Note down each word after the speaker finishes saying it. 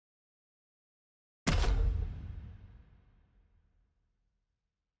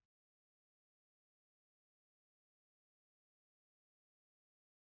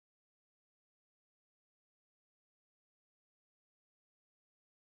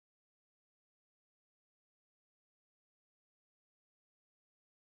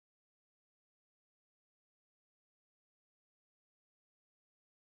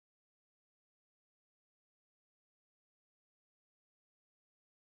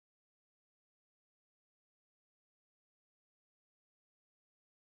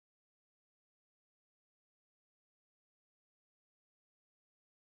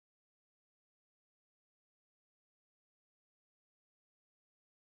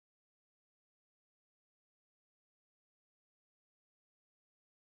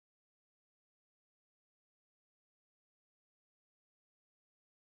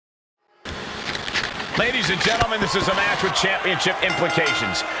Ladies and gentlemen, this is a match with championship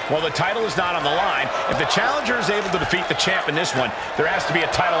implications. While the title is not on the line, if the challenger is able to defeat the champ in this one, there has to be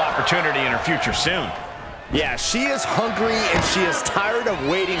a title opportunity in her future soon. Yeah, she is hungry and she is tired of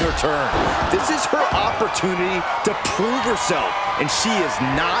waiting her turn. This is her opportunity to prove herself, and she is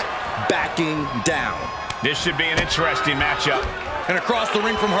not backing down. This should be an interesting matchup. And across the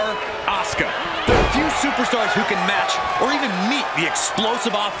ring from her, Asuka. There are few superstars who can match or even meet the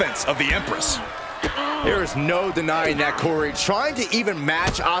explosive offense of the Empress. There is no denying that, Corey. Trying to even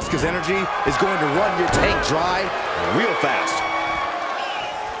match Asuka's energy is going to run your tank dry real fast.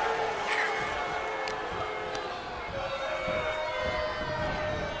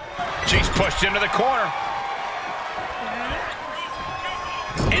 She's pushed into the corner.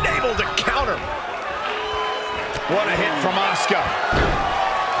 And able to counter. What a hit from Asuka.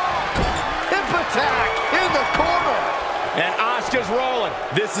 Hip attack in the corner. And Asuka's rolling.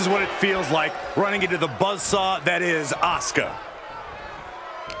 This is what it feels like running into the buzzsaw that is Asuka.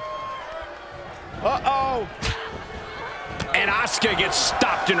 Uh-oh. And Asuka gets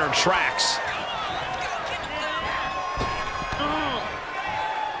stopped in her tracks.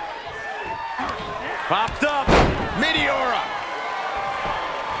 Popped up. Meteora.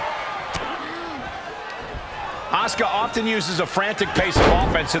 Asuka often uses a frantic pace of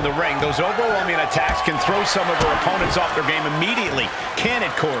offense in the ring. Those overwhelming attacks can throw some of her opponents off their game immediately. Can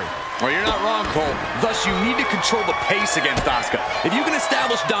it, Corey? Well, you're not wrong, Cole. Thus, you need to control the pace against Asuka. If you can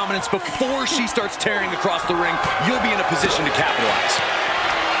establish dominance before she starts tearing across the ring, you'll be in a position to capitalize.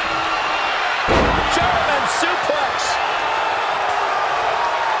 German suplex.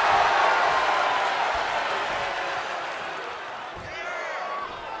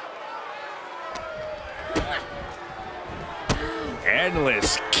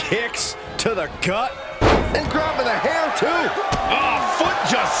 Endless kicks to the gut. And grabbing the hair, too. Oh, foot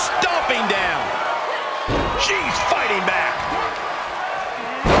just stomping down. She's fighting back.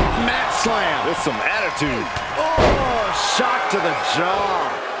 Mat slam with some attitude. Oh, shot to the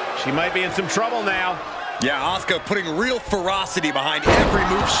jaw. She might be in some trouble now. Yeah, Asuka putting real ferocity behind every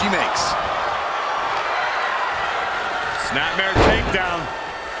move she makes. Snapmare takedown.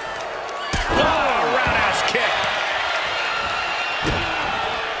 Oh, roundhouse kick.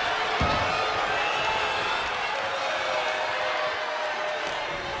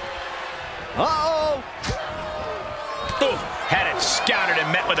 Uh-oh. Ooh, had it scouted and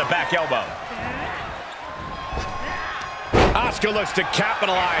met with a back elbow. Asuka looks to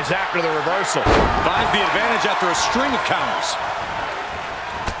capitalize after the reversal. Finds the advantage after a string of counters.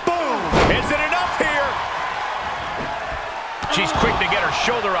 Boom! Is it enough here? She's quick to get her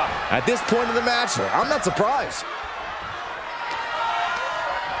shoulder up. At this point in the match, I'm not surprised.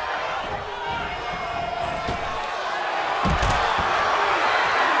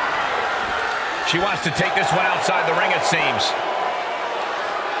 She wants to take this one outside the ring, it seems.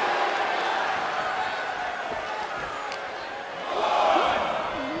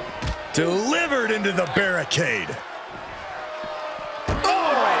 Delivered into the barricade.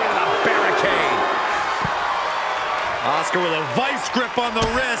 Oh, right into the barricade. Asuka with a vice grip on the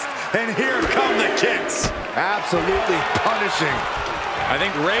wrist, and here come the kicks. Absolutely punishing. I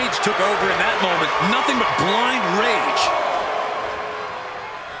think rage took over in that moment. Nothing but blind rage.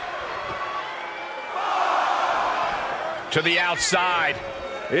 To the outside.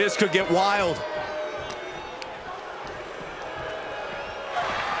 This could get wild.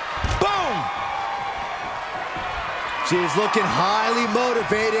 Boom! She's looking highly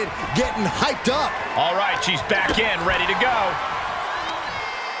motivated, getting hyped up. All right, she's back in, ready to go.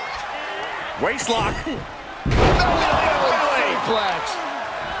 Waistlock.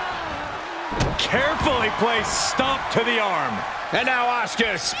 Carefully placed stomp to the arm. And now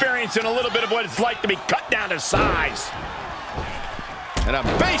Asuka experiencing a little bit of what it's like to be cut down to size. And a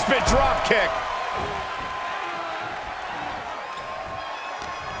basement drop kick.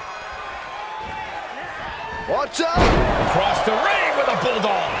 Watch out! Across the ring with a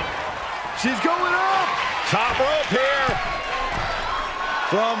bulldog. She's going up! Top rope here.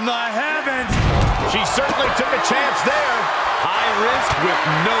 From the heavens. She certainly took a chance there. High risk with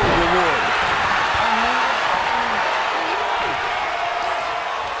no reward.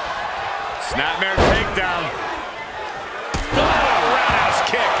 Snapmare takedown. Oh, roundhouse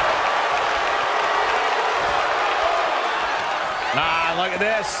kick. Ah, look at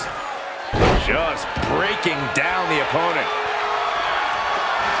this. Just breaking down the opponent.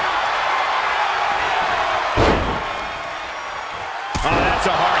 Oh, that's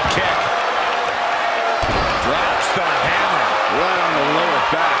a hard kick. Drops the hammer right on the lower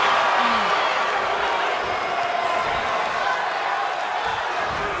back.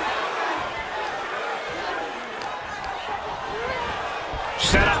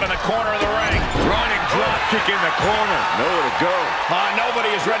 corner of the ring. Running drop kick in the corner. Nowhere to go. Nobody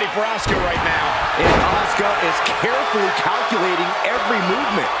is ready for Asuka right now. And Asuka is carefully calculating every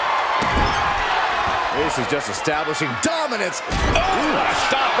movement. This is just establishing dominance. Oh, a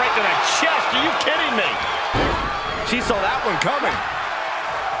stop right to the chest. Are you kidding me? She saw that one coming.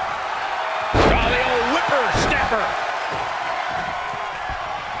 Oh, the old whipper-snapper.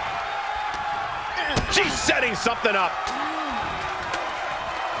 She's setting something up.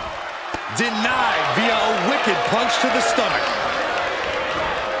 Denied via a wicked punch to the stomach.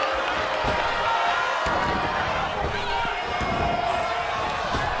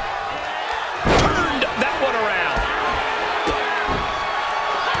 Turned that one around.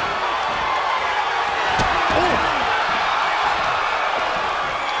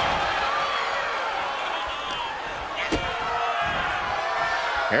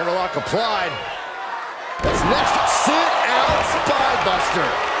 Hammerlock applied. That's next. Sit out spinebuster.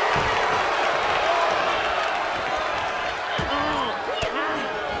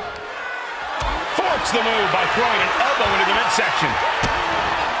 Forks the move by throwing an elbow into the midsection.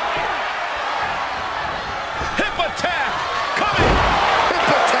 Hip attack coming. Hip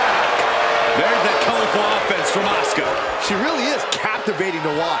attack. There's that colorful offense from Asuka. She really is captivating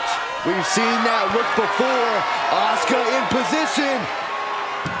to watch. We've seen that look before. Asuka in position.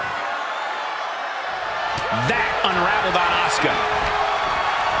 That unraveled on Asuka.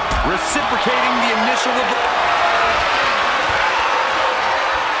 Reciprocating the initial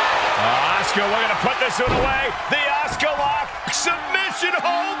Asuka looking to put this one away. The Asuka lock. Submission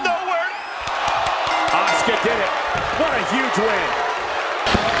hold nowhere. Asuka did it. What a huge win.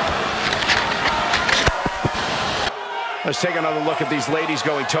 Let's take another look at these ladies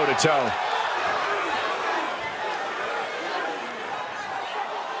going toe-to-toe.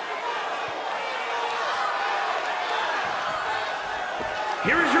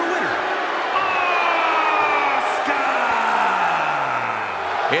 Here is your winner, Asuka!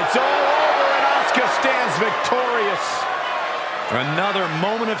 It's all over and Asuka stands victorious. Another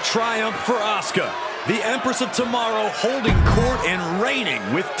moment of triumph for Asuka. The Empress of Tomorrow holding court and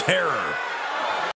reigning with terror.